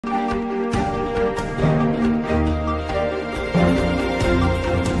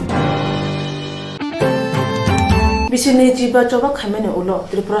Bisini jiba coba kamene ulo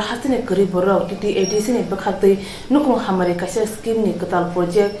Tripura hasine keri borok titi edisi ni bekhakti nukung hamari kasih skim ni ketal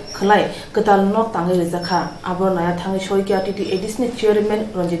project khalai ketal nok tangi rezakha abor naya thangi shoikya titi edisi ni chairman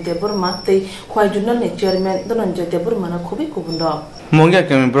Ranjit Burma tei khwai jurnal ni chairman Ranjit Burma na khubi kubundo Mongya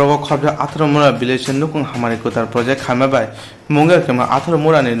kemi brogo khobja 18 mura village nukung hamari ketal project khamabai mongya kemi 18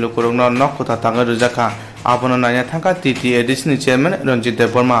 mura ni lukurung nok kota tangi rezakha abor naya thangka titi edisi ni chairman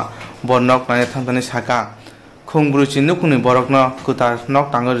Ranjit Burma bornok naya thangtani saka Kongburu nukungni borokno kutar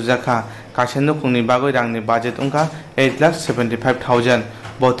nok tango rijaka kasen nukungni bagoi rangni budget ungka 8,75,000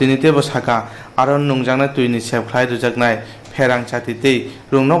 botini tebo saka aron nungjangna tuini sepkhlai rijaknai Swrangchati tei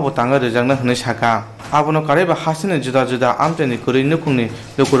rungno bo tango rijakna hne saka abono kareba hasine juda juda amteni kuri nukungni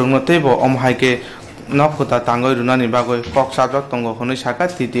lukurungno tebo omhaike nok kuta tango runani bagoi kok sabjak tongo hne saka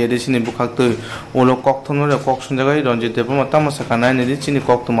titi edisini bukhaktui ulo Koktwma kok sunjagai Ranjit Burma tamasaka naini chini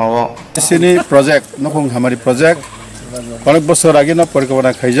Koktwma o sini project nokong hamari project অনেক বছর আগে না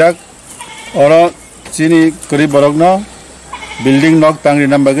পরিকল্পনা খাইজাক और chini kuri borok no building nok tangri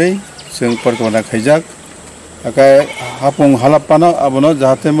nambagai sing porikalpana khaijak akai hapung halapano abono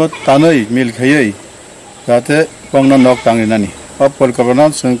jahate mo tanoi mil khayei jahate pongno nok tangri nani o porikalpana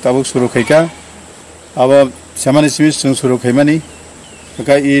sing tabuk suru khaika abo samani simi sing suru khaimani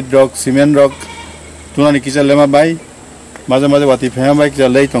akai I rock cement rock tunani kisa lema bai maje maje wati phema bai kisa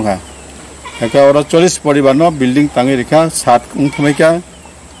lei tongha akai ora 40 poribar no building tangi rekha 7 ungthmaika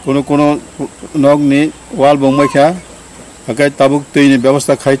কোনো নগ নি ওয়াল বংমাইখা আকাই তাবুক তৈনি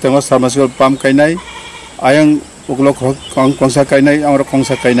ব্যবস্থা খাই তং submersible pump কাইনাই আয়ং উকলক কংসা কাইনাই আমরা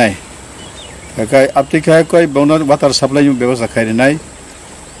কংসা কাইনাই আকাই আপটিখা কই বংন water supply ব্যবস্থা খাইনাই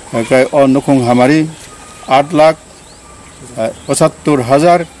আকাই অ নখং হামারি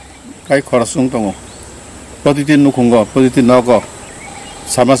 8,75,000 কাই খরচং তং প্রতিদিন নখংগ প্রতিদিন নগ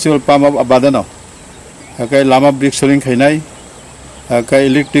সাবমার্সিবল পাম্প আবাদানো আকাই Lama brick soling খাইনাই Kai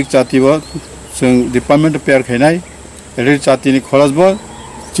electric chati bo sing department pair khainai electric chati ni kholas bo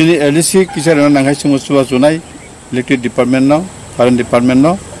chini LC kisar nangai sung suwa sunai electric department no current department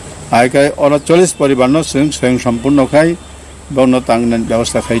no ai kai ora 40 paribar no sing sampurno khai bongno tangnan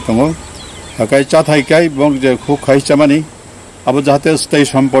byabostha khai tongo kai cha thai kai bong je khu khai chamani abo jahate stay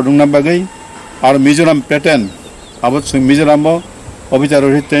sampordung na bagai ar Mizoram pattern abo sing Mizoram bo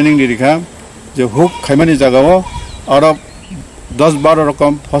obicharori training dirikha je hook khaimani jagao aro 10-12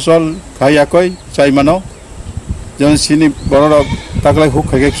 রকম ফসল খাইয়া কই চাই মানো যেন সিনি বড় তাকলাই hook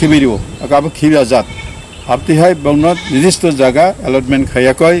খাইকে খিবিরিব আকাব খিবিয়া জাত আপতি হাই বংনত নির্দিষ্ট জায়গা অ্যালটমেন্ট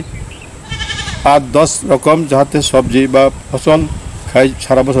খাইয়া কই 8-10 রকম যাতে সবজি বা ফসল খাই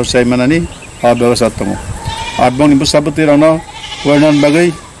সারা বছর চাই মানানি ব্যবস্থা তম আর বং নিবসাবতি রন ওয়ারনান বাগৈ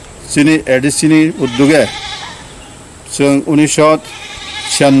সিনি এডিসিনি উদ্যোগে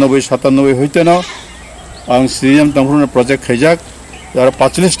 1996-97 হইতে ন ang siyam tangpurna project khaijak yara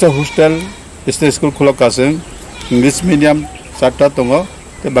 45 ta hostel state school khulok kaseng English medium 4 ta tongo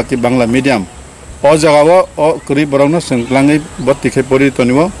te baki bangla medium o jagao o kuri borongno sengklangai botti khe pori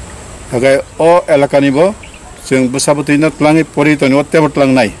tonibo hagai o elakani bo seng busaboti na klangai pori tonibo te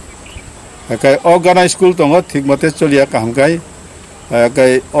botlang nai hagai o gana school tongo thik mate cholia kahamkai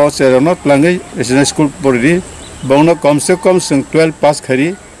hagai o serono klangai residential school pori bongno komse kom seng 12 pass khari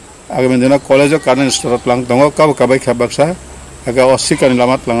agam dina college karan store lang tongo kab kabai khabaksa aga osikani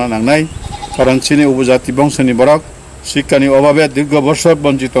lamat lang nangnai karan chini ubujati bongsani borok sikani obabe dirgo borsor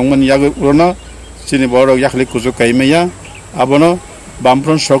bonji tongman yag urona chini borok yakli kuju kaimeya abono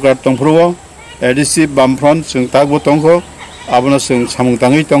bamfron sokar tongfruo edc bamfron sing tagbo tongko abono sing samung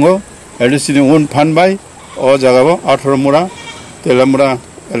tangi tongo edc ni un phanbai o jagabo 18 mura telamura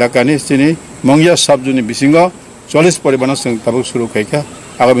elakani chini mongya sabjuni bisingo 40 poribana sing tabuk suru kaika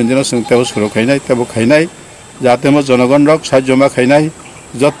আগামী দিনত তেও সুর খাইনাই তেও খাইনাই যাতে মো জনগণ rock সাহায্যমা খাইনাই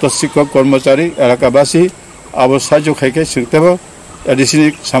যত শিক্ষক কর্মচারী এলাকাবাসী আবো সাহায্য খাইকে সিংতেব এডিসিনি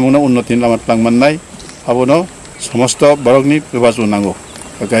সামুনা উন্নতি লামাত লাংমাননাই আবনো সমস্ত বরকনি প্রবাচু নাঙ্গো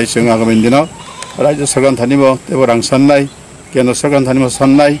গাই সিং আগামী দিনত রাজ্য সরকার থানিব তেব রাং সাননাই কেন্দ্র সরকার থানিব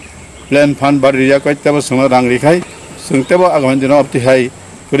সাননাই প্লেন ফান্ড বার রিয়া কই তেব সং রাং রিখাই সিংতেব আগামী দিনত অপতিহাই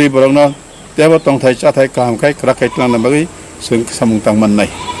করি বরংন তেব তংথাই চাথাই কাহামখাই রাখাই তলানবাগৈ sing samung tangman nai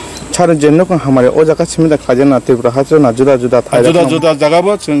chara jenno ko hamare o jaga simida khajena tibra hacho na juda juda thai juda jaga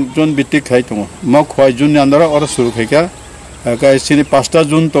bo jon bitik khai tongo mo khoi jun andara or suru khaika kai sini 5 ta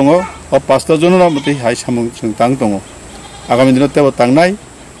jun tongo o 5 ta jun no mati hai samung sing tang tongo agami dinot tebo tangnai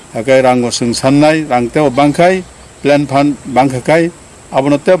kai rango sing sannai rangteo bangkhai plan fan bangkhakai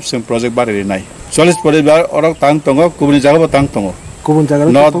abono teb sing project bari nai 40 poribar orok tang tongo kubuni jaga bo tang tongo kubun jaga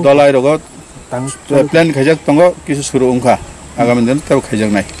not dolai rogo plan khajak tongo kisu suru ungkha আগামী দিনে তেও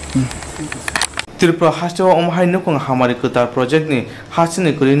খাইজাক নাই Tripura haste o omhai nukung hamari kutar project ni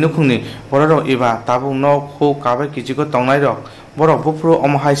hasini kuri nukung ni borok iba tabung nok ho kabe kichiko tongnai rok borok bupro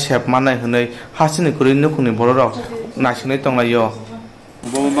omhai sep manai hunai hasini kuri nukung ni borok nasinai tongnai yo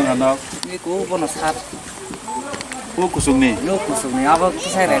bomo mangana ni ko bono sat o kusungni abo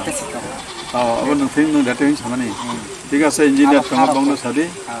kisai rete sito abo nung thing nung date samani ঠিক আছে engineer তং বংনো সাদি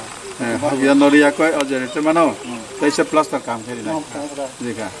হাবিয়া নরিয়া কয় অজেরেতে মানো তাইসে plaster কাম করি না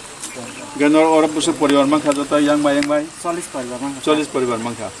দেখা গেনর ওর বসে পরিবার মাংখা যত ইয়াং বাই 40 পরিবার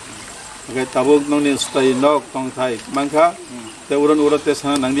মাংখা ওকে তাবুক ননি স্থায়ী নক তং থাই মাংখা তে উরন উরতে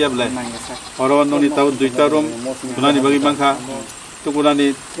সানা নাংদিয়া বলে ওর ননি তাও দুইটা রুম গুনানি বাগি মাংখা তো গুনানি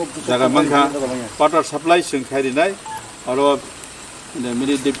জায়গা মাংখা ওয়াটার সাপ্লাই সিং খাইরি নাই আর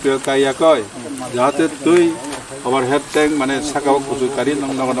মিনি ডিপিও কাইয়া কয় যাতে তুই overhead tank মানে সাকাও কুজু কারি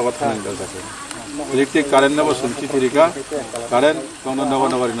নগনগর থানাই দাজাকে ইলেকট্রিক কারেন্ট নব সুনচি থিরিকা কারেন্ট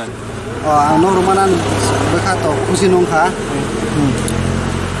নগনগর নাই no rumanan beka to kusi nongkha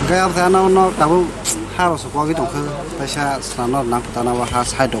gaya thana no tabu haro so kogi tongkha paisa slano nang tana wa ha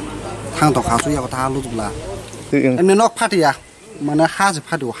side of thang to khasu ya ta luzbla emne nok phatia mane ha je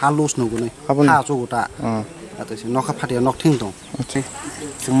phadi ha lus no gune ha so gota ate se nok phatia nok thing tong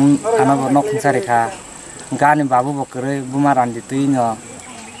sum ana nok sare kha gani babu bokre bumaran di tuino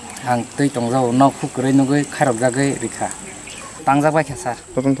hang tui tongjo nok khukre nugai kharok jagai rikha tangjak bai khasar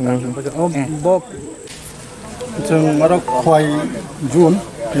bok jeng marok khwai jun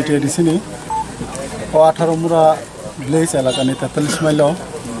ite disini o 18 mura village elakani 43 mailo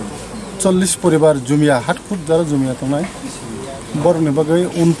 40 পরিবার জুমিয়া হাট খুব যারা জুমিয়া tongnai borni bagai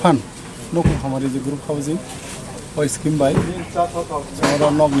unfan nokung hamari je group housing o scheme bai sora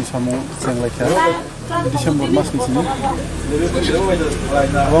nogni samu chenglaicha December মাস নিছিনি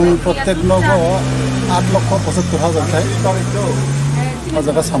এবং প্রত্যেক নগো 8,75,000 থাই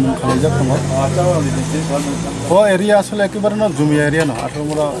জায়গা সামুন খাইজাক দङ ও area আসলে একেবারে না জমিয়া এরিয়া না 18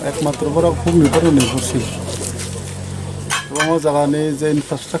 মুরা একমাত্র বড় খুব নির্ভরশীল এবং ও জায়গানি যে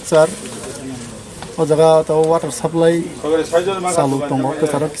ইনফ্রাস্ট্রাকচার ও জায়গা তো ওয়াটার সাপ্লাই চালু দङ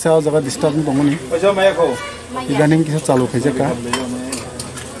তারা কিছু জায়গা ডিস্টার্ব দङনি ইদানিং কিছু চালু খাইজাকা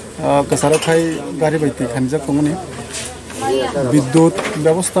kasara thai gari baiti khanjak tongni বিদ্যুৎ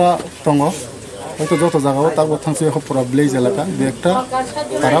ব্যবস্থা দङ হয়তো যত জায়গাও তাও থাংসে হপরা ব্লেজ এলাকা দু একটা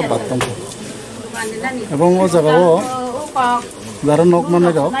তারা বাদ দङ এবং ও জায়গাও যারা নক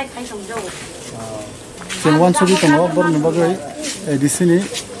মানে দাও চেংওয়ান ছবি দङ বরনি বাগৈ এডিসিনি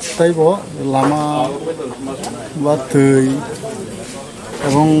তাইব লামা বা তৈ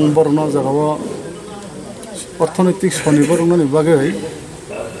এবং বরন জায়গাও অর্থনৈতিক স্বনির্ভর বাগৈ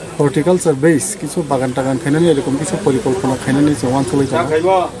হর্টিকালচার বেস কিছু বাগান টাগান খাইনানি এরকম কিছু পরিকল্পনা খাইনানি জওয়ান চলাইতা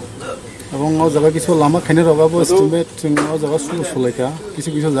এবং ও জায়গা কিছু লামা খাইনে রগাবো এস্টিমেট जों ও জায়গা শুরু চলাইকা কিছু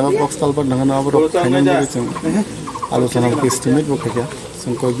কিছু জায়গা বক্স তালবার নাগানো আবার খাইনানি जों আলোচনা এস্টিমেট বখাইকা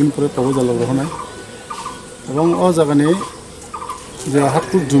जों কয়েকদিন পরে প্রপোজাল রহনাই এবং ও জায়গানি যে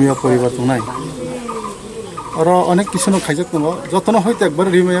হাতকুট জমিয়া পরিবার দংনাই আর অনেক কিছু খাইজাক দङ যতন হয়তো একবার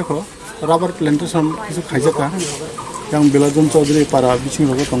রিমায়াখো রাবার প্ল্যান্টেশন কিছু খাইজাকা yang Belajum Chaudhary para biching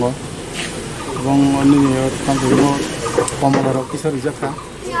rogo tongo এবং অন্য তাঙ্গিনো কমলারক কিছু রিজাকা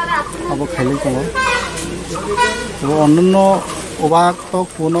আবো খাইলে tongo এবং অন্যান্য অবাক তো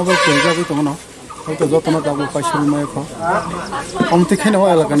কোনবা কইজাবি tongo না হয়তো যতন তাবো পাইছিল মায়খো কমতি খাইনো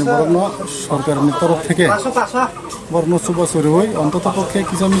এলাকানি বরন সরকারের তরফ থেকে বরন সুবসরি হই অন্তত পক্ষে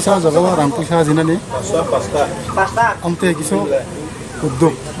কিছু মিছা জায়গা রাম পয়সা জিনানি আমতে কিছু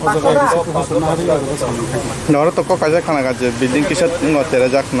উদ্যোগ নরে তো কাজে খানা কাজে বিল্ডিং কিসা তেরে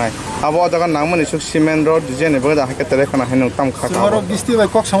যাক নাই আবো জায়গা নামনি সুক সিমেন্ট রড ডিজাইন এবে যাকে তেরে খানা হেন কাম খাকা আর গিস্তি ভাই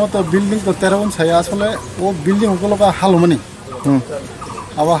কক সমত বিল্ডিং তো তেরাউন ছাই আসলে ও বিল্ডিং উপলকা হাল মানি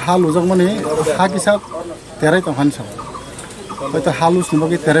আবা হাল উজক মানি হা কিসা তেরাই তো হানছ হয়তো হাল উস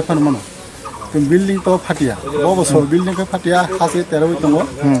নিবকি তেরে ফান মানো তুমি বিল্ডিং তো ফাটিয়া বছর বিল্ডিং কে ফাটিয়া হাসে তেরাই দङ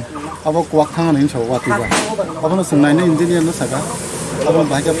আবা কোয়াক থাঙা নিছ ওয়াতিবা আবনো সুনাইনে ইঞ্জিনিয়ার ন সাকা abang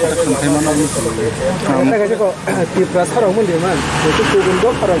bahasa protection teman abang itu. Tipra sarang mungkin man, itu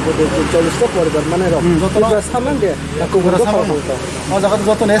kubundok sarang itu jualan stok warga mana ro. Tipra sarang dia, aku berasa sarang itu. Oh jaga tu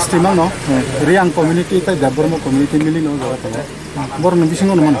jatuh nest timang no, riang community itu dapat community milih no jaga tu. Baru nabi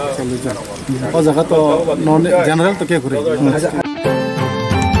singon mana, selalu. Oh jaga tu non general tu kayak gurih.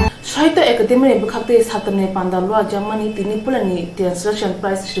 সাহিত্য একাডেমির বিখাতে ছাত্রনে পান্দালুয়া Germany তিনি পুলানি translation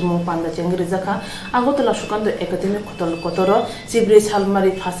prize শ্রীমং পান্দা চেঙ্গিরি জাখা Agartala Sukanta academy কতর জিব্রি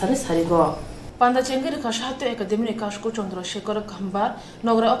Salmari ভাষানি সারিগ Panda Chengiri Kashatu Academic Kashko Chandrasekhar Kambar,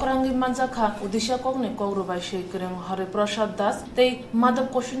 Nogra Okrangi Manzaka, Udisha Kogne Kogru by Shekering, Hare Prasad Das, they Madam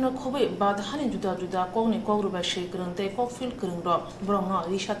Koshino Kobe, Bad Hani Juda Juda, Kogne Kogru by Shekering, they Kokfil Kringo, Broma,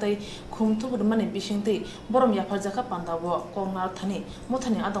 Rishate, Kumtu with money bishing tea, Borom Yapazaka Panda Walk, Kongnar Tani,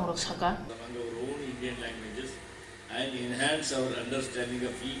 Motani Adam Roksaka. Among our own Indian languages and enhance our understanding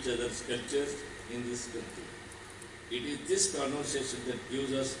of each other's cultures in this country. It is this conversation that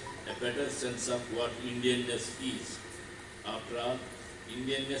gives us a better sense of what Indianness is. After all,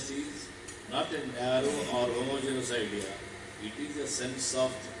 Indianness is not a narrow or homogeneous idea. It is a sense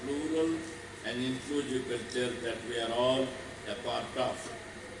of plural and inclusive culture that we are all a part of.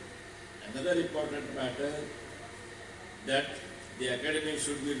 Another important matter that the academy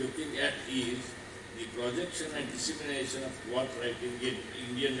should be looking at is the projection and dissemination of what writing in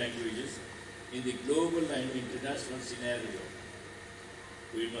Indian languages in the global and international scenario.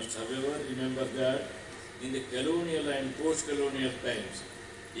 We must, however, remember that in the colonial and post-colonial times,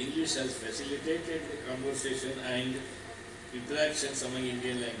 English has facilitated the conversation and interactions among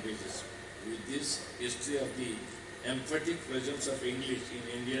Indian languages. With this history of the emphatic presence of English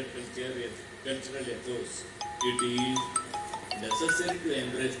in Indian cultural ethos, it is necessary to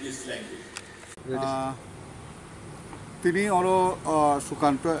embrace this language. Tini oro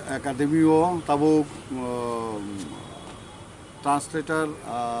Swrangchati Academy tabu translator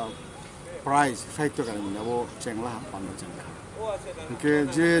prize Sahitya Academy abo chengla panda chengla. Ke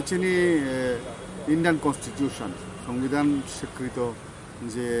je chini Indian Constitution Samvidhan Swikrito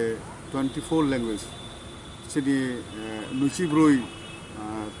je 24 language chini nuchi broi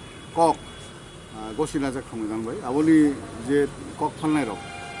kok gosina jak Samvidhan bai aboli je kok phalnai rok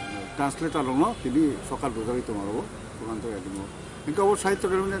translator rok tini sokar dojari tomaro Swrangchati Academy. Inka abo Sahitya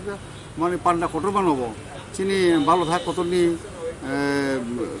Academy ekta mane panda kotor banobo chini balo thak kotorni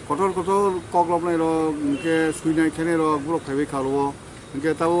kotor kok lobnai rok inke suinai khene rok burok khaibai khalobo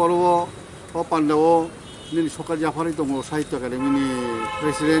inke tabo aro o pandao ni sokar jafari tongo Sahitya Academy ni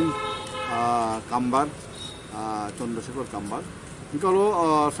president Kambar Chandrasekhar Kambar inka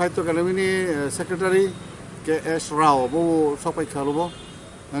lo Sahitya Academy ni secretary K.S. Rao bo sokai khalobo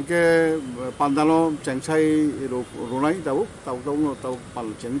Angke pandalo cengsai ronai tahu pal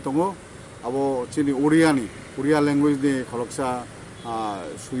ceng tongo abo cini Uria language ni koloksa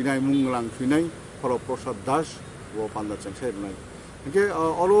suinai munglang suinai kalau Prasad Das wo panda cengsai ronai angke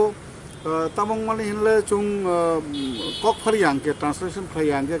alo tamong mani hinle cung kok hari angke translation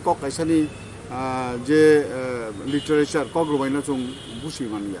hari angke kok kaisa ni je literature kok rubaina cung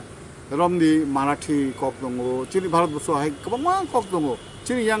busi mania rom di Marathi kok tongo cini Bharat Borso hai kabang kok tongo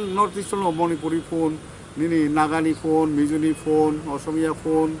Chini yang North Eastern Manipuri phone, nini Nagani phone, Mijuni phone, Assamia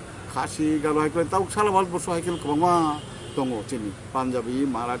phone, Khasi, Galo haikil, tau salah Bharat Borso haikil kabangma tongo chini Punjabi,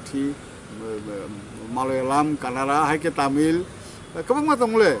 Marathi, Malayalam, Kannada, haikil Tamil, kabangma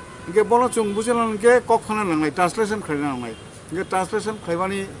tongole. Inke bono chung bujilan inke kok khana nangai translation khaina nangai. Inke translation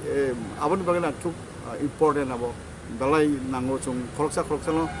khaibani abon bagana chuk important abo. Dalai nango chung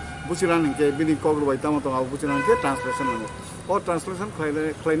khoroksa no bujilan inke bini kok rubai tamo tong abo bujilan inke translation nango. O translation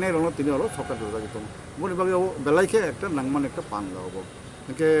khlainai rono tini oro sokar doja gitu. Moni bagi abo belai ke ekta nangman ekta panda abo.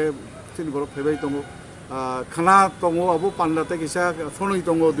 Inke chini borok phaibai tongo khana tongo abo panda te kisa sonoi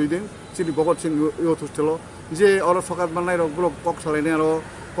tongo duidin chini bogot chin yo thustelo je oro sokar banai rok borok kok salainai aro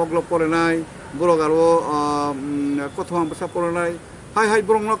koklop porenai borok aro Koktwma basa porenai hai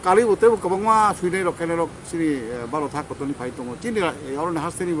borok no kali bote kabangma suinai rok kene rok chini baro thak kotoni phai tongo chini oro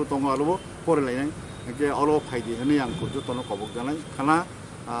hasteni bo tongo aro porelainai ke oro phaidi hene yang kurjo tono kobok janai khana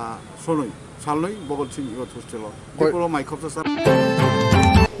sonoi salnoi bogot chin yo thustelo dipolo mai khopsa sar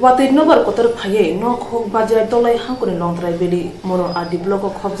Wati nobar kotor phaye no khok bajar dolai hangkuni longtrai beli mono adi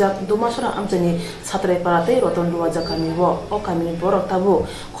bloko khobjak dumasara amjani satrai parate roton duwa jakami bo o kamini borok tabu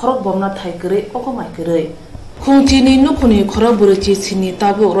khorok bomna thai kre okomai kre Khungchini nukuni khorok buruchi chini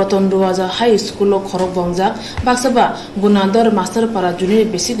tabu roton duwaja high school khorok bomjak baksaba gunandor master para junior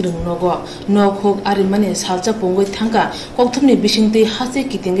basic rungnogo no khok arimani salcha pongoi thangka kokthumni bisingti hase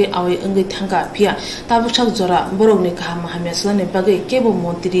kitinge awai angai thangka phia tabu chak jora borokni kaham hamesane bagai kebo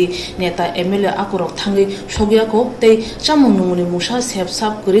montri neta MLA akorok thangai sogya ko tei chamung numuni musa sep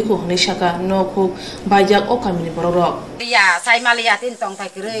sap kuri ko hne shaka no khok baijak o kamini borok ya sai malia tin tong tai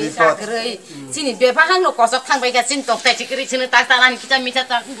krei sa krei sini bepa hang lo kosok thang bai ka sin tong tai krei sini tak tanan kita mita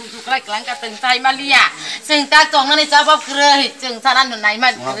tak bujuk lai klang ka teng sai malia sing tak tong nani sabab krei sing tanan nai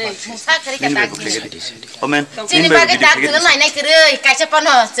man krei musa krei ka tak omen sini bagai tak sini nai nai krei ka cepan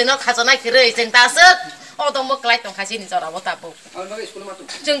ho sini khaso nai krei sing tak sek o tong mo klai tong khasi ni jora bo tapu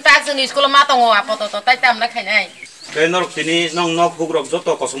sing tak sing sekolah ma tong o apo to tai tam la khai nai Cái nó thì nó phục rộng rất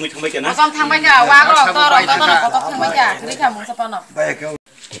to có số mình thằng mấy cái này. Con thằng mấy cái quá rồi, to rồi, có thằng mấy cái, cái này muốn sao nó.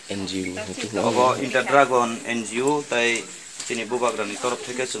 NGO. Nó có Interdragon NGO tại thì này bố bác rằng tổ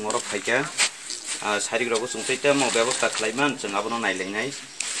chức cái sự ngõ phải cái. Sai cái đó có sung sai tem mà bây giờ các lại man chừng áp nó này lên này.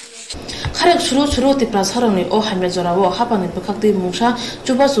 Kharek shuru ti pras harang ni o hamya jorawo hapani pakhakti mungsa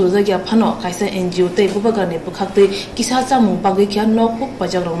chuba surja gya phano kaisa NGO te bubagani pakhakti kisa cha mung pagi kya nok puk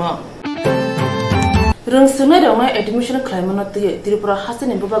pajak rongno rung sunai rongna admission claimana te Tripura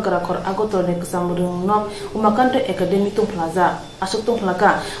hasini bubagara khor agotor ne ksam rung nok umakanto academy tung plaza asuk tung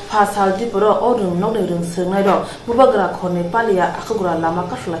plaka pha sal di poro o rung nok ne rung sunai ro bubagara khor ne palia akhugura lama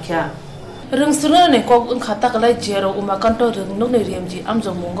ka hlakya rung sunai ne kok khata kalai jero umakanto rung nok ne riamji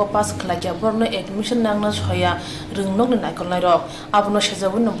amjong mungo pass khlakya borno admission nangna choya rung nok ne naikol nai ro abno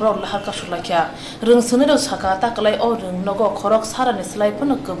shajabun no bro lahar ka hlakya rung sunai ro saka ta kalai o rung nogo khorok sara ne slai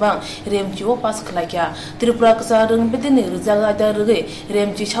pon kobang riamji o pass khlakya Tripura kasa rung bedini rijaga da rugi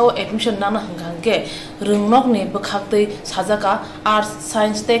riamji chao admission nangna hangangke rung nok ne bkhakte sajaka arts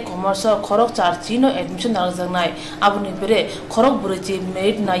science te commerce khorok char chino admission nang jangnai abuni bere khorok buruji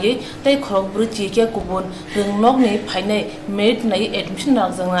made nai te buruji ke kubun rung nok ni phainai made nai admission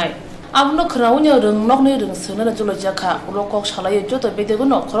nang jangnai abno khrawnya rung nok ni rung suna julo jakha ulokok salai joto bedego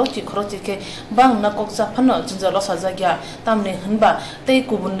no khorokchi ke bang na kok chapano jinjalo sajagya tamne hunba tei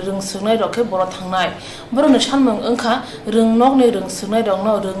kubun rung sunai rokhe boro thangnai borone sanmung angkha rung nok ni rung sunai rong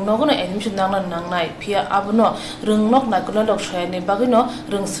no rung nok no admission nang nangnai phia abno rung nok na kono dok shayani bagino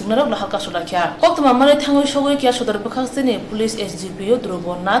rung sunai rok lahaka sulakya Koktwma mane thangoi sogoi kya sodar bakhaksini police SGPO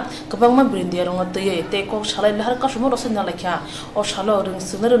Drobonat kabangma brindia rong tei tei kok salai lahar ka sumo rosen nalakya o salo rung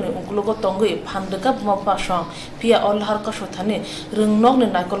sunai ni ungkulo tonggui phandaka mapa song pia all har ka sothani rung nok ni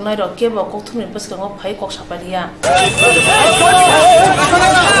naikol nai ro kebo Koktwma baskango phai kok sapalia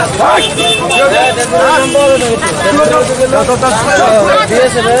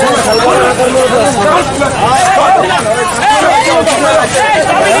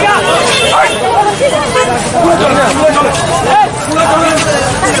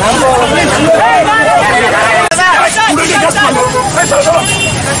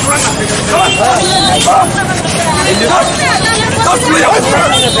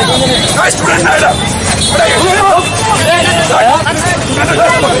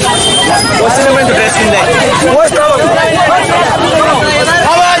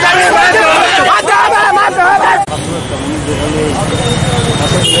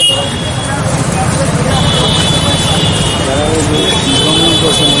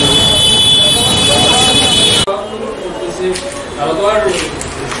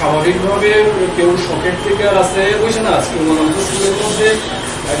স্বাভাবিকভাবে কেউ শখের থেকে রাস্তায় বসে না আজকে উমানন্দ স্কুলের মধ্যে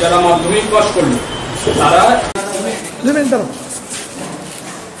যারা মাধ্যমিক পাস করলো তারা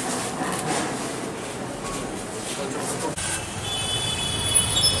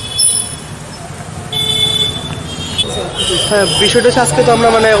হ্যাঁ বিষয়টা আজকে তো আমরা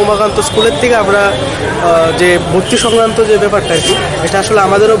মানে উমাকান্ত স্কুলের থেকে আমরা যে ভর্তি সংক্রান্ত যে ব্যাপারটা আর কি এটা আসলে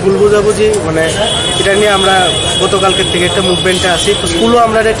আমাদেরও ভুল বোঝাবুঝি মানে এটা নিয়ে আমরা গতকালকের থেকে একটা মুভমেন্টে আসি তো স্কুলও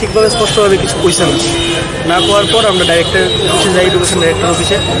আমরা এটা ঠিকভাবে স্পষ্টভাবে কিছু কইছে না কোয়ার পর আমরা ডাইরেক্টর অফিসে যাই এডুকেশন ডাইরেক্টর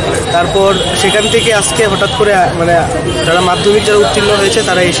অফিসে তারপর সেখান থেকে আজকে হঠাৎ করে মানে যারা মাধ্যমিক যারা উত্তীর্ণ হয়েছে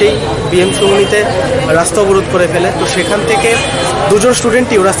তারা এসেই বিএম সঙ্গিনীতে রাস্তা অবরোধ করে ফেলে তো সেখান থেকে দুজন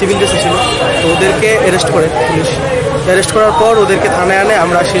স্টুডেন্টই ওরা সিভিল ড্রেসে ছিল তো ওদেরকে অ্যারেস্ট করে পুলিশ অ্যারেস্ট করার পর ওদেরকে থানায় আনে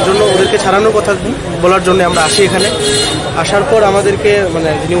আমরা সেই জন্য ওদেরকে ছাড়ানোর কথা বলার জন্য আমরা আসি এখানে আসার পর আমাদেরকে মানে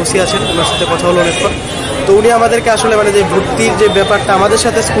যিনি ওসি আছেন ওনার সাথে কথা হলো অনেকক্ষণ তো উনি আমাদেরকে আসলে মানে যে ভর্তির যে ব্যাপারটা আমাদের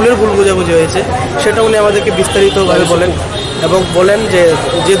সাথে স্কুলের ভুল বোঝাবুঝি হয়েছে সেটা উনি আমাদেরকে বিস্তারিতভাবে বলেন এবং বলেন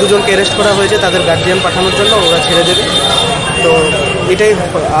যে দুজনকে অ্যারেস্ট করা হয়েছে তাদের গার্জিয়ান পাঠানোর জন্য ওরা ছেড়ে দেবে তো এটাই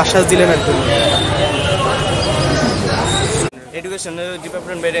আশ্বাস দিলেন আর কি এডুকেশন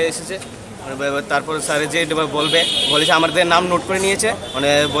ডিপার্টমেন্ট বেড়ে এসেছে তারপর স্যার যে বলেছে আমাদের নাম নোট করে নিয়েছে মানে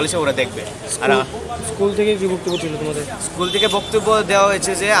বলেছে ওরা দেখবে আর স্কুল থেকে কি বক্তব্য ছিল তোমাদের স্কুল থেকে বক্তব্য দেওয়া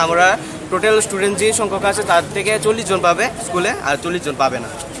হয়েছে যে আমরা টোটাল স্টুডেন্ট যে সংখ্যক আছে তার থেকে 40 জন পাবে স্কুলে আর 40 জন পাবে না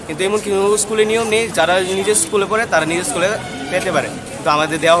কিন্তু এমন কোনো স্কুলে নিয়ম নেই যারা নিজের স্কুলে পড়ে তারা নিজের স্কুলে পেতে পারে কিন্তু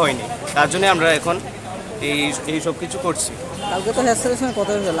আমাদের দেওয়া হয়নি তার জন্য আমরা এখন এই সব কিছু করছি কালকে তো হেডস্যারের সঙ্গে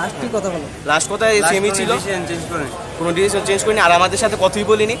কথা হলো লাস্ট কথা সেমই ছিল কোনো ডিসিশন চেঞ্জ করিনি আর আমাদের সাথে কথাই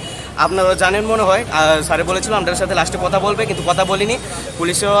বলিনি আপনারা জানেন মনে হয় স্যারে বলেছিল আমাদের সাথে লাস্টে কথা বলবে কিন্তু কথা বলিনি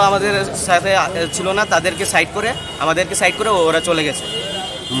পুলিশও আমাদের সাথে ছিল না তাদেরকে সাইড করে ওরা চলে গেছে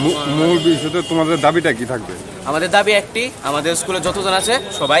মূল বিষয়তে তোমাদের দাবিটা কি থাকবে আমাদের দাবি একটি আমাদের স্কুলে যতজন আছে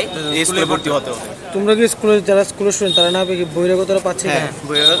সবাই এই স্কুলে ভর্তি হতে হবে তোমরা কি যারা স্কুলের স্টুডেন্ট তারা না বহিরাগতরা পাচ্ছে হ্যাঁ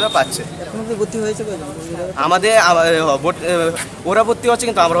বহিরাগতরা পাচ্ছে এখনো কি ভর্তি হয়েছে আমাদের ওরা ভর্তি হচ্ছে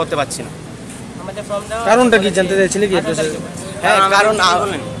কিন্তু আমরা হতে পারছি না কারণটা কি জানতে চাইছিলেন কি একটু? হ্যাঁ, কারণ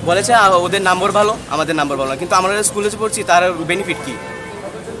বলেছে ওদের নাম্বার ভালো, আমাদের নাম্বার ভালো না, কিন্তু আমরা স্কুলে যে পড়ছি তার বেনিফিট কি?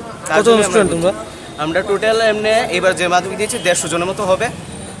 কতজন স্টুডেন্ট তোমরা? আমরা টোটাল এমনি এবার যে মাধ্যমিক দিয়েছি 150 জনের মতো হবে,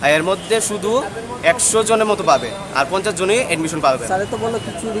 আর এর মধ্যে শুধু 100 জনের মতো পাবে আর 50 জনই এডমিশন পাবে। স্যার তো বললো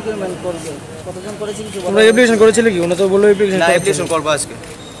কিছু রিকোয়ারমেন্ট করবে, কতজন করেছে কিছু? তোমরা অ্যাপ্লিকেশন করেছিলে কি? ওনা তো বললো অ্যাপ্লিকেশন করবো আজকে।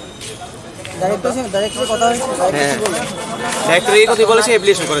 ডাইরেক্টর কথা হয়েছে, ডাইরেক্টর এই কথাই বলেছে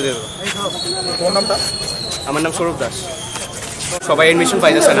অ্যাপ্লিকেশন করে দেবে। তোমার নামটা? আমার নাম স্বরূপ দাস। সবাই এডমিশন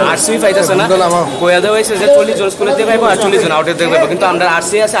পাইতেছে না, আরসি পাইতেছে না। কয়া দেওয়া হয়েছে যে 40 জন স্কুলে দিয়ে পাইবো আর 40 জন আউটের দিয়ে পাইবো, কিন্তু আমরা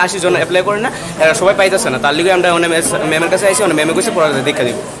আরসি আছে 80 জন অ্যাপ্লাই করে না, এরা সবাই পাইতেছে না। তার লিগে আমরা ম্যামের কাছে আইসি, ম্যামে কইছে পড়া দেখা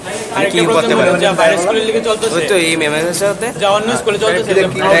দিব কি করতে পারে। ওই তো এই ম্যামের সাথে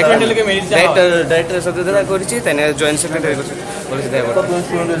ডাইরেক্টরের সাথে দেখা করেছি, তাই না জয়েন্ট সেক্রেটারি বলেছে দেখা করতে।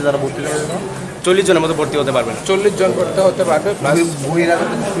 40 জনের মতো ভর্তি হতে পারবে না। 40 জন হতে পারবে।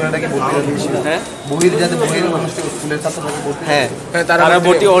 হ্যাঁ, তারা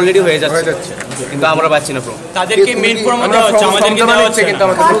ভর্তি অলরেডি হয়ে যাচ্ছে, কিন্তু আমরা পাচ্ছি না। তাদেরকে মেইন ফর্ম দেওয়া হচ্ছে, আমাদেরকে দেওয়া হচ্ছে কিন্তু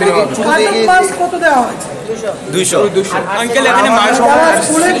আমাদের কত দেওয়া হয়েছে? 200। আঙ্কেল এখানে মার্কস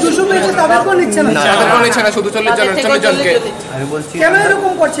স্কুলে 200 পেয়েছে, তাদেরকেও নিচ্ছে না? তাদেরকেও নিচ্ছে না, শুধু 40 জনকে। কেন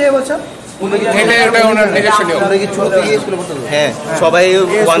এরকম করছে এবছর? এটা ওনার নিজস্ব নিয়ম। হ্যাঁ, সবাই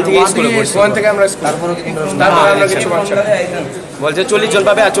 1 থেকে স্কুলে পড়ছে, 1 থেকে আমরা স্কুল, তারপরে আমরা কিছু পাচ্ছি না। বলছে 40 জন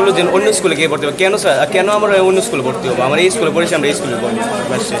পাবে আর 40 জন অন্য স্কুলে গিয়ে ভর্তি হবে। কেন স্যার, কেন আমরা অন্য স্কুলে ভর্তি হবো? আমরা এই স্কুলে পড়েছি, আমরা এই স্কুলে পড়বো,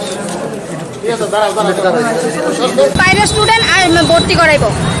 বাস শেষ। বাইরের স্টুডেন্ট ভর্তি করাইবো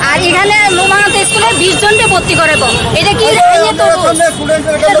আর এখানে মোমানত স্কুলে 20 জনকে ভর্তি করাইবো, এটা কি?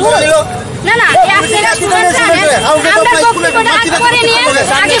 না না, আপনারা স্টুডেন্ট আমরা বক্তব্যটা আজ করে নিয়ে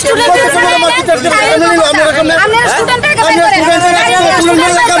আগে স্টুডেন্টদের সামনে আমরা স্টুডেন্টদের কাছে করে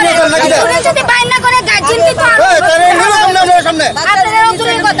স্টুডেন্ট যদি বাইর না করে গার্জিয়ান কি তো আপনারা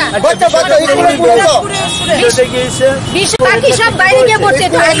অতুলের কথা বাকি সব বাইরে গিয়ে ভর্তি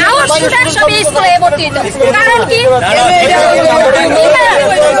হতো, আর স্টুডেন্ট সব স্কুলে ভর্তি হতো। কারণ কি?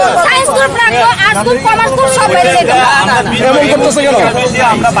 সায়েন্স গ্রুপ রাখবো, আর্টস গ্রুপ, কমার্স গ্রুপ সব বাইরে যেত। এমন করতেছে কেন?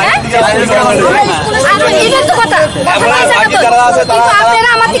 এটাই তো কথা, কিন্তু আপনারা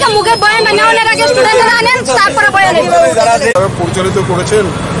আমার থেকে মুখের বয়ান নেওয়ার আগে স্টুডেন্টরা আনেন, তারপরে বয়ান পরিচালিত করেছেন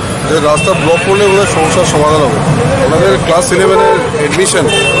যে রাস্তা ব্লক করলে ওদের সমস্যার সমাধান হবে। ওনাদের ক্লাস 11-এর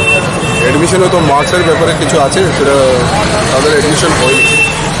এডমিশনে তো মার্কসের ব্যাপারে কিছু আছে, সেটা তাদের এডমিশন হয়নি।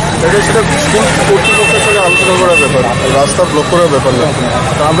 সেটা স্কুল কর্তৃপক্ষের সঙ্গে আলোচনা করার ব্যাপার, রাস্তা ব্লক করার ব্যাপার না।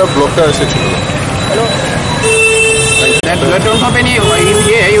 তা আমরা ব্লকটা এসেছিল। আমরা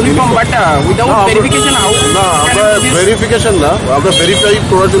ভেরিফিকেশন না, আমরা ভেরিফাই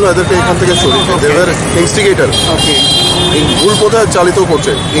করার জন্য এদেরকে এখান থেকে সরিয়ে দেবের ইনস্টিগেটর ভুল পথে চালিত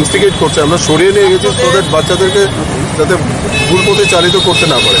করছে, ইনস্টিগেট করছে। আমরা সরিয়ে নিয়ে গেছি সো দ্যাট বাচ্চাদেরকে যাতে ভুল পথে চালিত করতে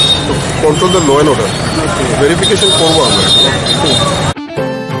না পারে। Control the law and order verification করবো আমরা।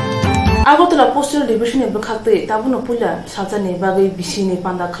 আগরতলা পোস্টাল ডিভিশনে বখাতে তাবুনো পুলা সাজানি বাগै बिसिनि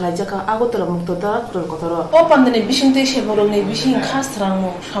पान्दा खलायजाका আগরতলা मुक्तदा खुरल कथर ओ पान्दानि बिसिंते सेबरनि बिसिं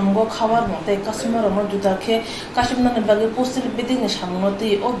खास्रांमु सामगो खावार मते कास्टमार म जुदाखे कासिमनानि बागै पोस्टल बिदिंनि सामनति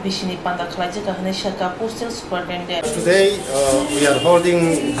ओ बिसिनि पान्दा खलायजाका हने शाखा postal सुपारिनटेन्डेंट। Today we are holding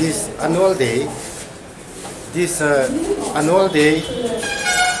this annual day. This annual day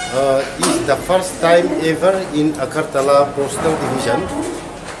is the first time ever in Agartala Postal Division.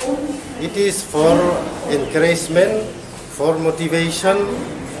 It is for encouragement, for motivation,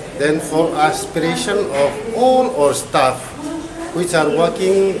 then for aspiration of all our staff who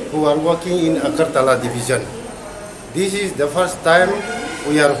are working in Agartala Division. This is the first time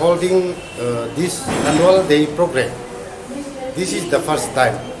we are holding this annual day program. This is the first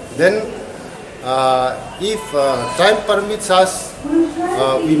time. Then if time permits us,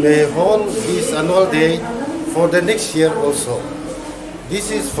 we may hold this annual day for the next year also. This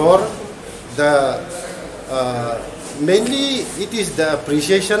is for the mainly it is the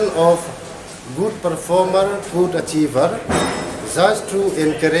appreciation of good performer, good achiever, just to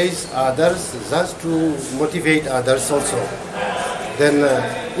encourage others, just to motivate others also. Then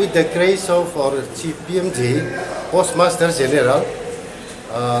with the grace of our Chief PMG, Postmaster General,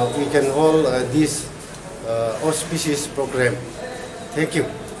 we can hold this auspicious program. Thank you.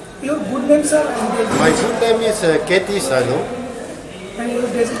 Your good name, sir? My good name is Keti Salo.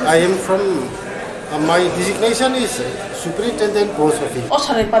 I am from my designation is Superintendent Post Office.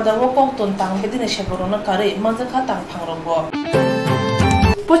 Osare pada wo kong ton tang bedine seborona kare manjaka tang phangrongbo.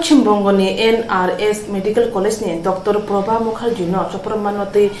 পশ্চিমবঙ্গনি NRS medical কলেজনি doctor প্রভা মুখার্জি ন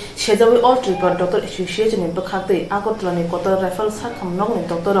চপ্রমানতে সেজাউই all triple doctor association বখাতে আগরতলানি কত rifle সাখাম নগনি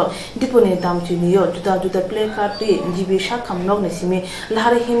doctor ডিপনি দামচি নিয় জুদা জুদা play কার্ডটি GB সাখাম নগনি Simi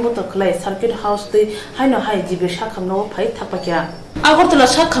লাহারে হিমবত খলাই circuit house তে হাইনো high GB সাখাম নগ phi থাকপাকিয়া Agartala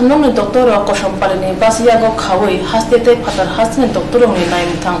সাখাম নগনি doctor কসম পালেনি বাসিয়াগো খাওই হাসতেতে ফাতার হাসনে doctor ni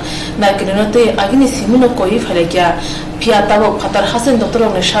naimthang naikrinate agini simino koi phalekia phia tabo fatar hasen doctor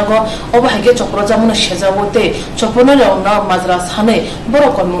ne shago obahage chopro jamuna sejawote chopone rona majra sane boro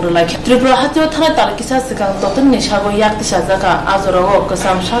konmur like tripura hatio thana tarkisa sikang doctor ne shago yakti sajaka azoro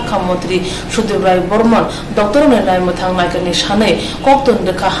kasam shakha mantri sudibrai bormon doctor ne naimthang naikni sane koktun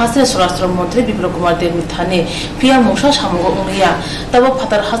dekha hasen swarashtra mantri bipro kumar devi thane phia musha samgo ungya tabo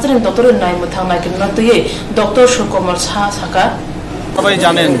fatar hasen doctor ne naimthang naikni natiye doctor sukumar saka সবাই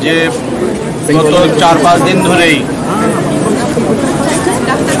জানেন যে গত 4-5 দিন ধরেই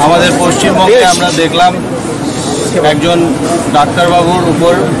আমাদের পশ্চিমবঙ্গে আমরা দেখলাম একজন ডাক্তারবাবুর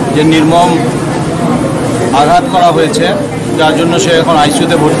উপর যে নির্মম আঘাত করা হয়েছে, যার জন্য সে এখন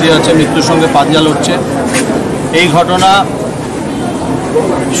আইসিইউতে ভর্তি আছে, মৃত্যুর সঙ্গে পাঞ্জা লড়ছে। এই ঘটনা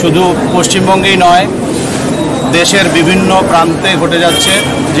শুধু পশ্চিমবঙ্গেই নয়, দেশের বিভিন্ন প্রান্তে ঘটে যাচ্ছে,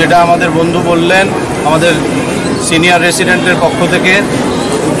 যেটা আমাদের বন্ধু বললেন। আমাদের সিনিয়র রেসিডেন্টের পক্ষ থেকে,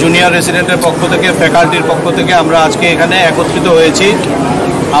 জুনিয়র রেসিডেন্টের পক্ষ থেকে, ফ্যাকাল্টির পক্ষ থেকে আমরা আজকে এখানে একত্রিত হয়েছি।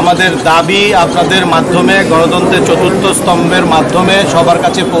 আমাদের দাবি আপনাদের মাধ্যমে, গণতন্ত্রের চতুর্থ স্তম্ভের মাধ্যমে সবার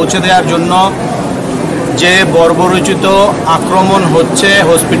কাছে পৌঁছে দেওয়ার জন্য। যে বর্বরোচিত আক্রমণ হচ্ছে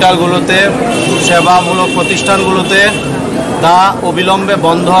হসপিটালগুলোতে, সেবামূলক প্রতিষ্ঠানগুলোতে, তা অবিলম্বে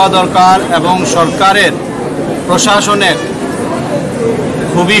বন্ধ হওয়া দরকার এবং সরকারের, প্রশাসনের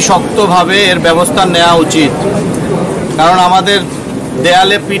খুবই শক্তভাবে এর ব্যবস্থা নেওয়া উচিত। কারণ আমাদের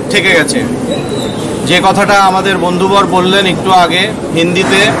দেয়ালে পিঠ থেকে গেছে। যে কথাটা আমাদের বন্ধুবর বললেন একটু আগে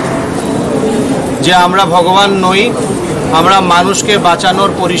হিন্দিতে, যে আমরা ভগবান নই, আমরা মানুষকে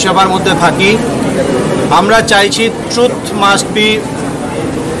বাঁচানোর পরিষেবার মধ্যে থাকি। আমরা চাইছি ট্রুথ মাস্ট বি,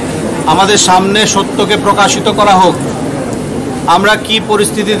 আমাদের সামনে সত্যকে প্রকাশিত করা হোক। আমরা কি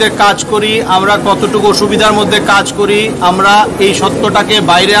পরিস্থিতিতে কাজ করি, আমরা কতটুকু অসুবিধার মধ্যে কাজ করি, আমরা এই সত্যটাকে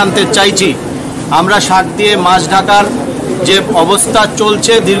বাইরে আনতে চাইছি। আমরা শাক দিয়ে মাছ ঢাকার যে অবস্থা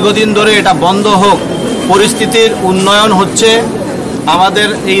চলছে দীর্ঘদিন ধরে, এটা বন্ধ হোক। পরিস্থিতির উন্নয়ন হচ্ছে আমাদের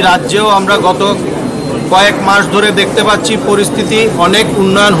এই রাজ্যেও। আমরা গত কয়েক মাস ধরে দেখতে পাচ্ছি পরিস্থিতি অনেক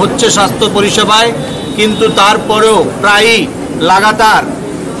উন্নয়ন হচ্ছে স্বাস্থ্য পরিষেবায়, কিন্তু তারপরেও প্রায়ই লাগাতার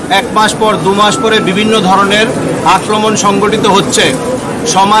 1 মাস পর 2 মাস পরে বিভিন্ন ধরনের আক্রমণ সংগঠিত হচ্ছে।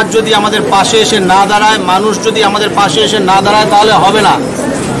 সমাজ যদি আমাদের পাশে এসে না দাঁড়ায়, মানুষ যদি আমাদের পাশে এসে না দাঁড়ায়, তাহলে হবে না।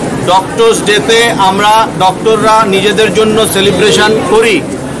 ডক্টরস ডেতে আমরা ডক্টররা নিজেদের জন্য সেলিব্রেশন করি,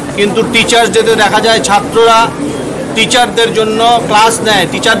 কিন্তু টিচার্স ডেতে দেখা যায় ছাত্ররা টিচারদের জন্য ক্লাস নেয়,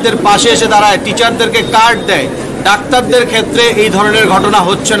 টিচারদের পাশে এসে দাঁড়ায়, টিচারদেরকে কার্ড দেয়। ডাক্তারদের ক্ষেত্রে এই ধরনের ঘটনা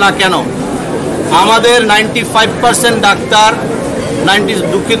হচ্ছে না কেন? আমাদের 95% ডাক্তার,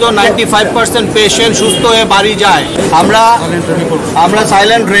 95% পেশেন্ট সুস্থ হয়ে বাড়ি যায়। আমরা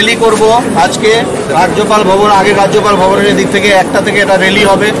সাইলেন্ট র্যালি করব আজকে রাজ্যপাল ভবন, আগে রাজ্যপাল ভবনের দিক থেকে 1টা থেকে এটা র্যালি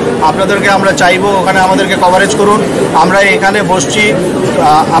হবে। আপনাদেরকে আমরা চাইবো ওখানে আমাদেরকে কভারেজ করুন। আমরা এখানে বসছি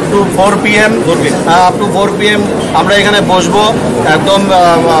আপ টু 4 PM, আমরা এখানে বসবো একদম।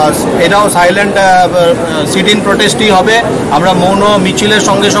 এটাও সাইলেন্ট সিট ইন প্রোটেস্টই হবে। আমরা মৌন মিছিলের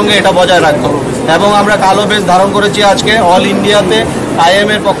সঙ্গে সঙ্গে এটা বজায় রাখবো। এবং আমরা কালো বেশ ধারণ করেছি আজকে অল ইন্ডিয়াতে। IM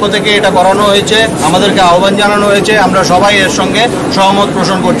এর পক্ষ থেকে এটা করানো হয়েছে, আমাদেরকে আহ্বান জানানো হয়েছে। আমরা সবাই এর সঙ্গে সহমত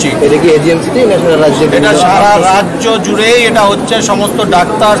পোষণ করছি। এটা সারা রাজ্য জুড়েই এটা হচ্ছে। সমস্ত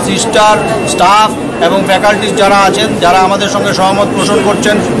ডাক্তার, সিস্টার, স্টাফ এবং ফ্যাকাল্টিস যারা আছেন, যারা আমাদের সঙ্গে সহমত পোষণ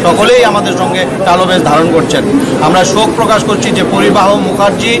করছেন, সকলেই আমাদের সঙ্গে কালো বেশ ধারণ করছেন। আমরা শোক প্রকাশ করছি যে পরিবাহ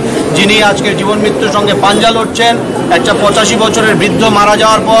মুখার্জি, যিনি আজকে জীবন মৃত্যুর সঙ্গে পাঞ্জা লড়ছেন, একটা 85 বছরের বৃদ্ধ মারা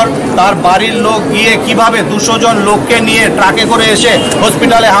যাওয়ার পর তার বাড়ির লোক গিয়ে কিভাবে 200 জন লোককে নিয়ে ট্রাকে করে এসে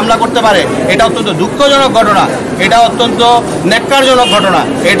হসপিটালে হামলা করতে পারে, এটা অত্যন্ত দুঃখজনক ঘটনা, এটা অত্যন্ত ন্যাক্কারজনক ঘটনা।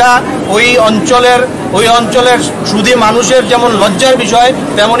 এটা ওই অঞ্চলের শুধু মানুষের যেমন লজ্জার বিষয়,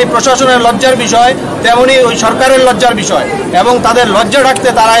 তেমনি প্রশাসনের লজ্জার বিষয়, তেমনি ওই সরকারের লজ্জার বিষয়। এবং তাদের লজ্জা রাখতে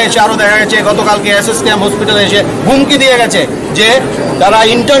তারা এসে আরও দেখা গেছে গতকালকে SSKM হসপিটালে এসে হুমকি দিয়ে গেছে যে তারা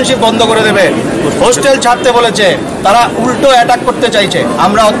ইন্টার্নশিপ বন্ধ করে দেবে, হোস্টেল ছাড়তে বলেছে, তারা উল্টো অ্যাটাক করতে চাইছে।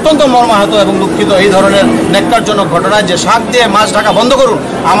 আমরা অত্যন্ত মর্মাহত এবং দুঃখিত এই ধরনের ন্যাক্কারজনক ঘটনায়। যে শাক দিয়ে মাছ ঢাকা বন্ধ করুন,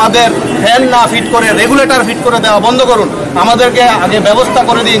 আমাদের ফ্যান না ফিট করে রেগুলেটর ফিট করে দেওয়া বন্ধ করুন, আমাদেরকে আগে ব্যবস্থা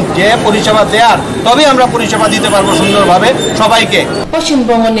করে দিন যে পরিষেবা দেওয়ার, তবেই আমরা পরিষেবা দিতে পারবো সুন্দরভাবে সবাইকে।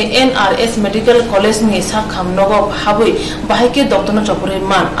 পশ্চিমবঙ্গনি NRS মেডিকেল কলেজ নি সাখাম নগ হাবই বাহাইকে ডক্টর চপরে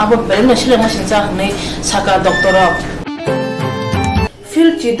মান আবো বেরেন শিলেমা সিনজা হनै সাকা doctor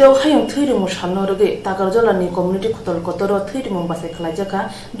Field Chido Hayam Thurimu Shalnorge, Takarjolani community Kotoro Thurimu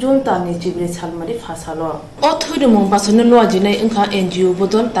Baseklajaka, Junta Nijibri Salmari Fasalo. O Thurimu Basanua Jine Inka NGO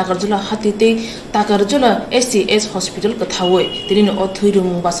Bodon, Takarjola Hatite, Takarjola SCS Hospital Katawe, Dinin O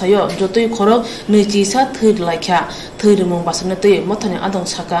Thurimu Basayo, Jotu Koro, Nijisa Thud Laika, Thurimu Basanate, Motane Adon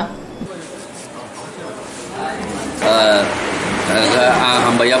Saka.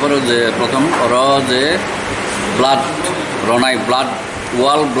 Ambayabaro the Proton or the blood, Ronai blood.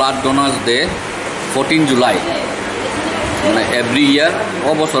 World Blood Donors Day 14 July every year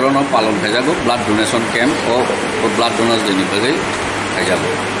obosorono palon khajago blood donation camp or blood donors day ni bagai khajago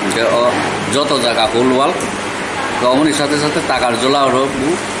je joto jaga whole world gomoni sathe sathe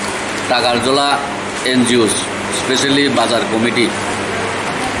takarjola NGOs especially bazar committee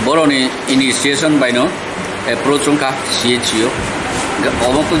boroni initiation by no approach ka CHO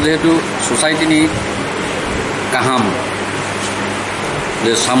oboko jehetu society ni kaham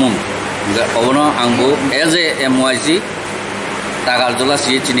the Samun, the Obono Ambo, as a MYC, Tagarjola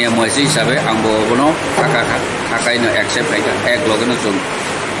CH in MYC, Sabe, Ambo Obono, Kakaino, accept Egg Loganum,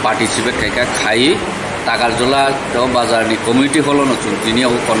 participate Kaka, Kai, Tagarjola, Bazarni, community holono, Junior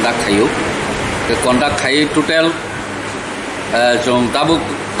who conduct Kayu, the conduct Kai to tell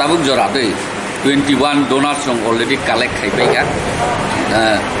Tabuk Jorate, 21 donors already collect Kaipeka.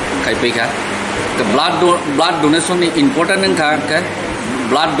 The blood donation is important in Kaka.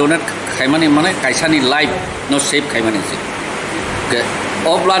 Blood donate Kaimani Mane, Kaisani life, no save Kaimani.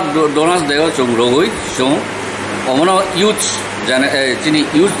 All blood donors they are from Rogui, so Omono youth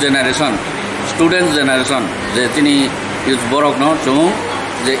generation, students generation, the Tini youth Borok no, so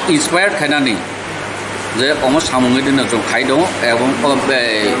the inspired Kainani. They almost Hamungit in the Kaido,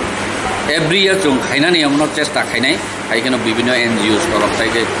 every year from Kainani, I'm not just a Kainai, I cannot be no NGOs or of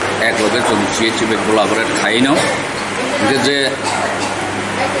Tiger, Aggregate from CHB collaborate Kaino.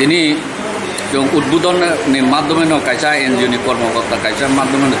 Ini jong udbudon ni madhome no kaisa NGO ni kormokota kaisa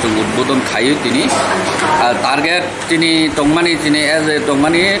madhome no jong udbudon khai tini target tini tongmani tini as a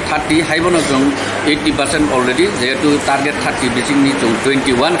tongmani 30 haibono jong 80% already jehetu target 30 bising ni jong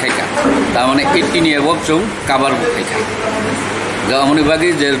 21 khaika tamane 18 ni above jong cover khaika gamoni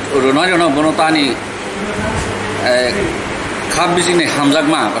bagi je rono bonotani khab bising ni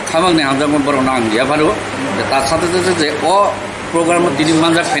hamjakma khamang ni hamjakma boronang ya baru tar sathe sathe je o program dini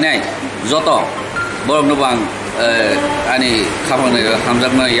manjak khainai joto borok nobang ani khamang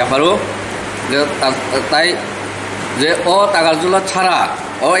hamjakma ya baru tai je o tagarjola chara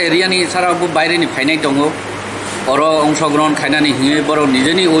o area ni chara bu baire ni phainai tongo oro অংশগ্রহণ খাইনানি হিয়ে বড়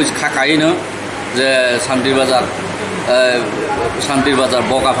নিজেনি ওই খাকাইনো যে শান্তির বাজার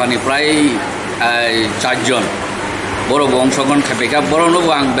বকাফানি প্রায় 4 জন বড় অংশগ্রহণ খাইবেকা বড় নব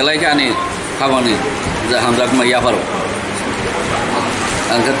আং বেলাইকা আনি খাবানি যে হামজাকমা ইয়াফারো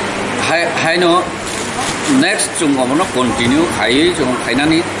হাইনো নেক্সট চুং অবনো কন্টিনিউ খাই চুং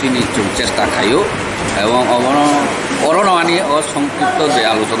খাইনানি তিনি চুং চেষ্টা খাইও এবং অবনো অরনো আনি ও সংক্ষিপ্ত যে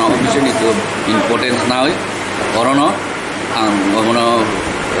আলোচনা বিষয় নিতে ইম্পর্টেন্স না হয় অরনো আং অবনো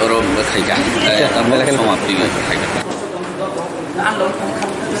রব খাইকা তারপরে সমাপ্তি খাইকা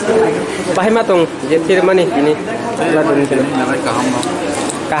Bahima tong je tirmani ini ladun kene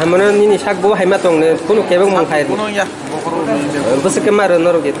kahamana ni sak bo bahima tong ne kuno kebeng mong khai kuno ya bus ke maro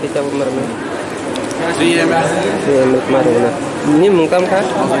noro ge kita maro CM maro na ni mong kam ka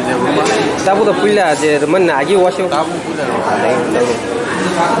tabu to pilla je man na agi washo tabu pula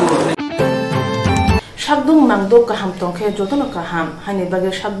Shakdung mangdo kaham tongke jotono kaham hani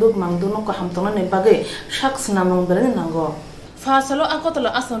bage shakdung mangdo no kaham tongna ne bage shaks namong beren nango Fasalo akotolo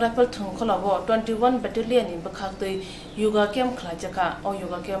asong rapel thongkholabo 21 battalion ni bakhaktoi yoga camp khlajaka o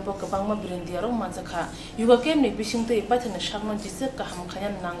yoga camp ko kabangma brindiaro manjaka yoga camp ni bisingtei pathane shakno jise kaham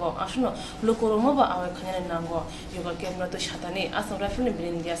khayan nango asno lokoromo ba awe khayan nango yoga camp no to shatani asong rapel ni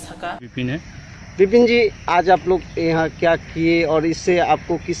brindia saka Vipin जी आज आप लोग यहाँ क्या किए और इससे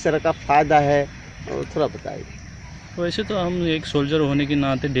आपको किस तरह का फायदा है थोड़ा बताइए वैसे तो हम एक सोल्जर होने के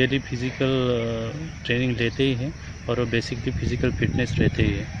नाते डेली फिजिकल ट्रेनिंग लेते ही हैं और बेसिक भी फिजिकल फिटनेस रहते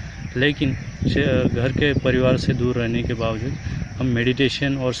ही है लेकिन घर के परिवार से दूर रहने के बावजूद हम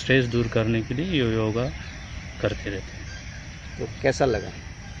मेडिटेशन और स्ट्रेस दूर करने के लिए योगा करते रहते हैं तो कैसा लगा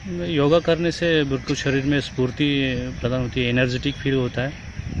योगा करने से बिल्कुल शरीर में स्फूर्ति प्रदान होती है एनर्जेटिक फील होता है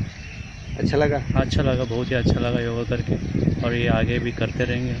अच्छा लगा अच्छा लगा बहुत ही अच्छा लगा योगा करके और ये आगे भी करते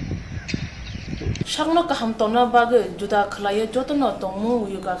रहेंगे Shakno kaham tona bage juda khlaye jotono tongmu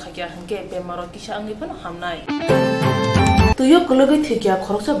yoga khagya hangke bemaro kisha angi pano hamnai tuyo kologi thikia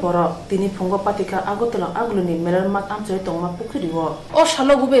khoroksa borok tini phongo patika agotala agluni merar mat amchai tongma pukhuriwo o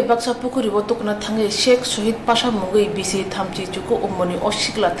shalo gube baksa pukhuriwo tukna thange sheikh shohid pasha mugui bisi thamchi chuku umoni o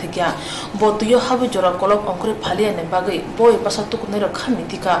shikla thikia bo tuyo habu jora kolok onkre phalia ne bagai boy pasa tukne ro khami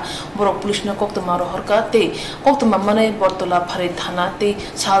tika borok police na koktwma ro horka te koktwma mane bortola phari thana te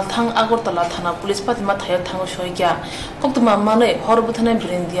salthang agortala thana police patima thaya thango soikya koktwma mane horbuthane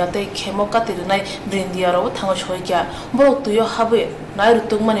brindia te khemo katirnai brindia ro thango soikya borok tuyo habe nai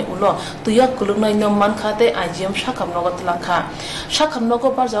rutuk mane ulo tuya kulugnai no man khate IGM shakam nogot langkha shakam nogo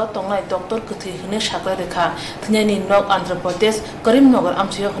barjao tongnai doctor kuthi hune sakla rekha thnyani nok Andhra Pradesh Karimnagar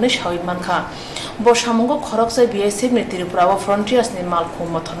amchio hune shawid mankha bo samongo khoroksai BSF ni Tripura frontiers ni malkhum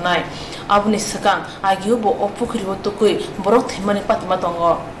mathonai abuni sakang agiu bo opukhribo tukui borok thimani patma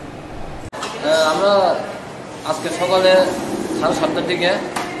tongo আমরা আজকে সকালে 7:30টার দিকে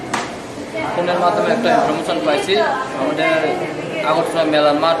ফোনের মাধ্যমে একটা information পাইছি আমাদের আগরতলা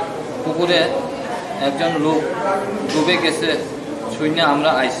মেলার মাঠ পুকুরে একজন লোক ডুবে গেছে শুনে আমরা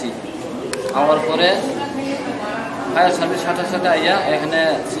আইছি আমার পরে ফায়ার সার্ভিস সাথে আইয়া এখানে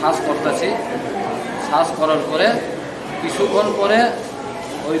সার্চ করতেছি সার্চ করার পরে কিছুক্ষণ পরে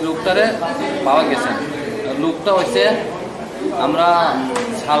ওই লোকটারে পাওয়া গেছে লোকটা হচ্ছে আমরা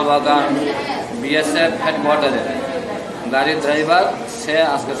শালবাগান BSF হেডকোয়ার্টারে গাড়ির ড্রাইভার সে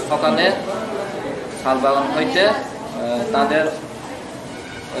আজকে সকালে শালবাগান হইতে তাদের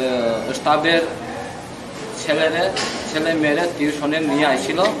স্টাফের ছেলে মেয়েরা টিউশনে নিয়ে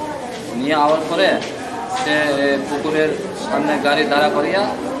আসছিল নিয়ে আওয়ার পরে সে পুকুরের সামনে গাড়ি দাঁড়া করিয়া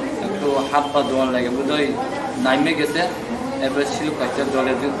একটু হাত পা ধোয়ার লাগে বুঝোই নামে গেছে এরপরে সিলুক খাইছে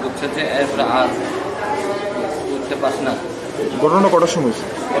জলে ঢুকছে যে এরপরে আর উঠতে পারছে না ঘটনা কটার সময়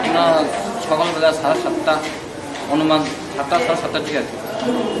ঘটনা সকালবেলা 7:30 অনুমান 7:30 ঠিক আছে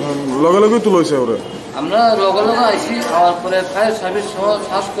লগে লগে তুলছে ওরা আমরা লগে লগে আইছি আওয়ার পরে ফায়ার সার্ভিস সহ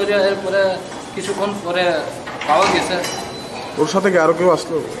সার্চ করিয়া এরপরে কিছুক্ষণ পরে পাওয়া গেছে ওর সাথে কি আরো কেউ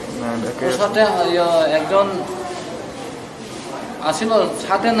আসলো ওর সাথে একজন আসিল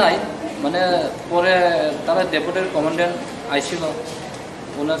সাথে নাই মানে পরে তারা ডেপুটির কমান্ডেন্ট আইছিল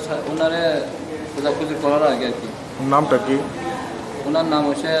ওনারে খোঁজাখুঁজি করার আগে আর কি নামটা কি ওনার নাম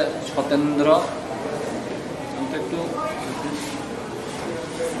হচ্ছে সতেন্দ্র একটু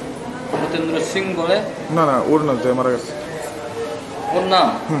সতেন্দ্র সিং বলে না না ওর নাম যে মারা গেছে ওর নাম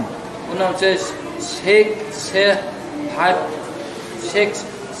হচ্ছে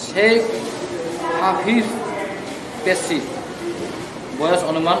শেখ হাফিজ পেসি বয়স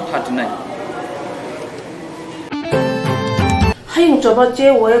অনুমান 39 hayung choba che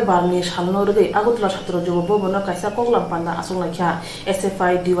we barni salno rege agotla satro jobo bobono kaisa koklam panda asung lakha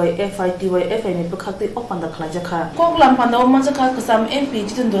SFI DYFI TYFI ni bukhakti opanda khana jakha koklam panda o manjakha kasam MP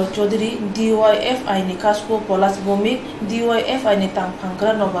Jitendra Chaudhary DYFI ni kasko polas bomik DYFI ni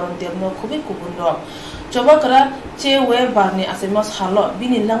tangphangkra nobaron tebno khubi kubundo choba kara che we barni asemos halo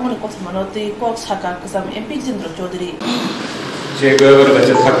bini langmoni kothmano tei kok saka kasam MP Jitendra Chaudhary যে গয়গর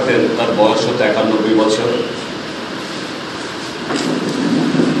বেঁচে থাকতেন তার বয়স হতো 91 বছর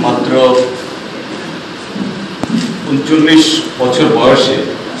মাত্র 39 বছর বয়সে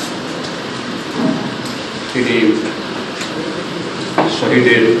তিনি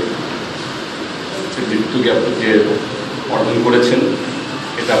শহীদের মৃত্যু জ্ঞাপনে অর্জন করেছেন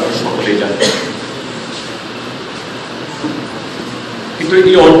এটা আপনারা সকলেই জানেন কিন্তু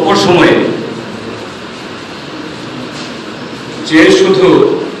এই অল্প সময়ে যে শুধু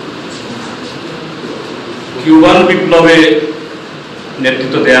কিউবান বিপ্লবে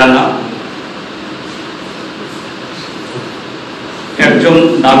নেতৃত্ব দেয়া না একজন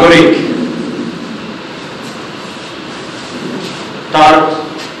নাগরিক তার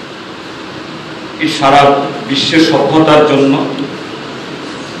সারা বিশ্বের সভ্যতার জন্য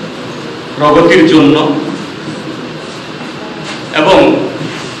প্রগতির জন্য এবং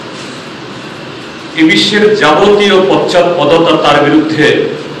এই বিশ্বের যাবতীয় পশ্চাৎপদতা তার বিরুদ্ধে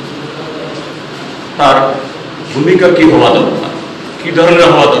তার ভূমিকা কি হওয়া দরকার কি ধরনের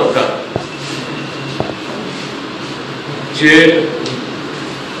হওয়া দরকার যে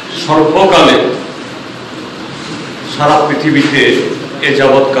সর্বকালে সারা পৃথিবীতে এ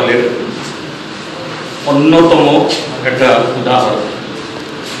যাবৎকালের অন্যতম একটা উদাহরণ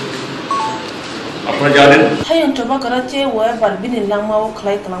আপনারা জানেন hayung choba kara che we barbini langmao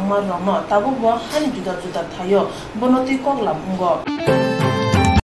khlai klangma rongno tabu bo hani juda juda thayo bonoti koklam ngo